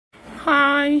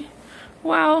my.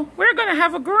 Well, we're gonna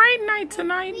have a great night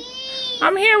tonight.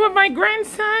 I'm here with my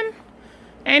grandson,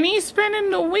 and he's spending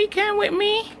the weekend with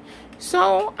me.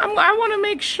 So I want to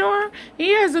make sure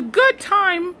he has a good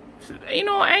time, you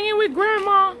know, hanging with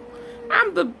Grandma.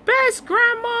 I'm the best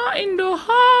grandma in the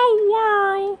whole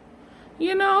world,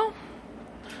 you know.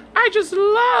 I just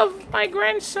love my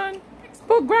grandson. Next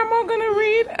book Grandma gonna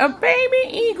read, A Baby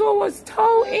Eagle Was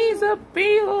Told He's a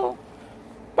Beagle,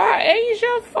 by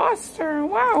Asia Foster.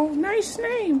 Wow, nice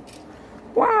name.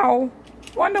 Wow.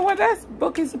 Wonder what that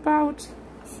book is about.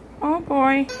 Oh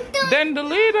boy. Then the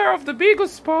leader of the Beagle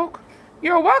spoke.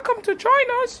 You're welcome to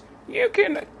join us. You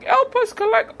can help us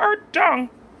collect our dung.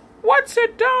 What's a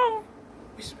dung?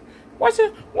 What's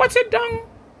a dung?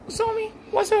 Zoe,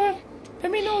 what's a,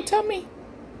 let me know, tell me.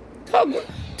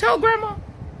 Tell Grandma.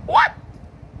 What?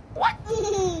 What?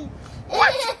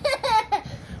 What?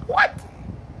 What?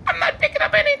 I'm not picking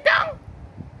up any dung.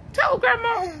 Tell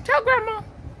Grandma. Tell Grandma.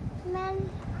 Mom.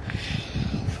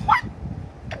 What?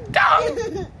 A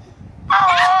dung. Oh,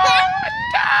 a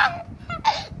dung.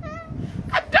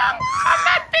 A dung. I'm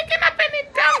not picking up any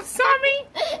dung, Sammy.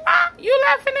 You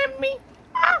laughing at me?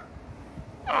 Oh.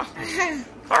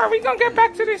 All right, we're going to get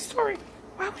back to this story.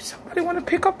 Why would somebody want to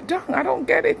pick up dung? I don't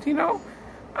get it, you know.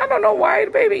 I don't know why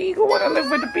the baby eagle want to live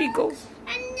with the beagles.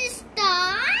 And the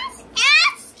stars?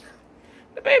 Yes.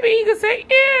 The baby eagle say,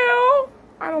 ew.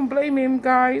 I don't blame him,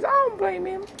 guys. I don't blame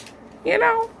him. You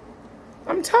know,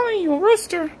 I'm telling you,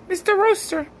 Rooster, Mr.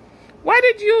 Rooster, why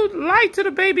did you lie to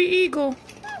the baby eagle?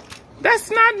 That's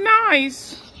not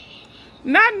nice.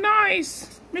 Not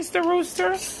nice, Mr.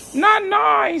 Rooster. Not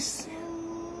nice.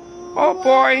 Oh,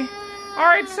 boy. All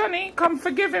right, Sonny, come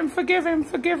forgive him, forgive him,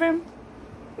 forgive him.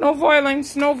 No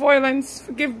violence, no violence.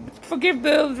 Forgive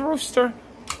the rooster.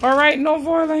 All right, no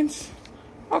violence.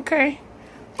 Okay.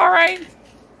 All right.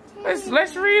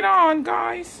 Let's read on,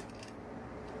 guys.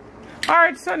 All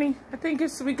right, Sonny. I think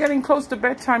we're getting close to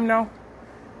bedtime now.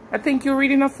 I think you're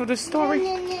reading enough for the story.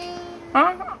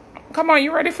 Huh? Come on,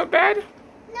 you ready for bed?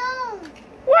 No.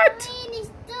 What? I'm reading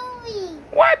the story.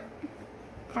 What?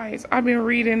 Guys, I've been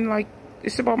reading, like,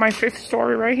 it's about my 5th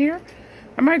story right here.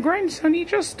 And my grandson, he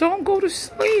just don't go to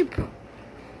sleep.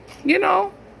 You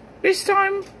know, this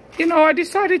time, you know, I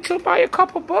decided to buy a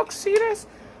couple books. See this?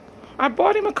 I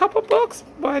bought him a couple books,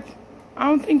 but I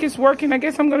don't think it's working. I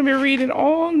guess I'm going to be reading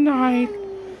all night.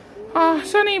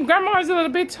 Sonny, Grandma's a little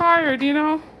bit tired, you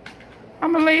know.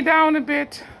 I'm going to lay down a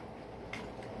bit.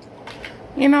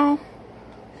 You know,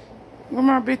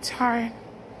 Grandma a bit tired.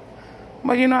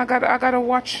 But, you know, I gotta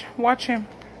watch him.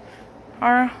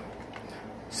 All right.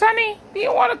 Sonny, do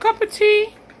you want a cup of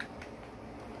tea?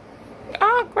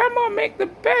 Grandma make the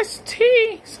best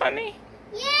tea, Sonny.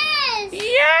 Yes.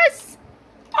 Yes.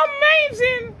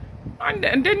 Amazing.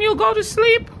 And then you'll go to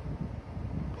sleep?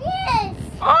 Yes.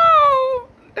 Oh,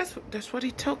 that's what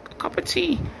he took, a cup of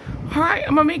tea. All right,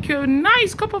 I'm going to make you a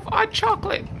nice cup of hot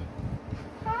chocolate.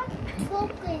 Hot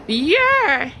chocolate.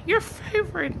 Yeah, your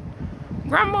favorite.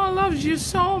 Grandma loves you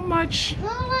so much.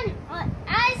 Mom,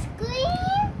 ice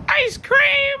cream? Ice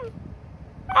cream?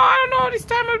 Oh, I don't know, this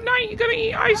time of night you're going to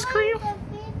eat ice cream.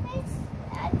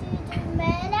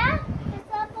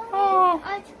 Oh,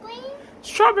 ice cream?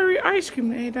 strawberry ice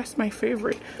cream. Hey, that's my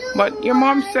favorite. But your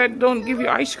mom said don't give you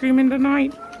ice cream in the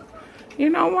night. You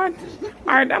know what?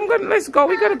 All right, let's go.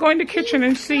 We got to go in the kitchen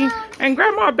and see. And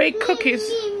Grandma baked cookies.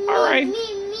 All right.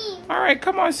 All right,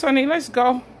 come on, Sonny. Let's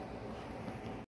go.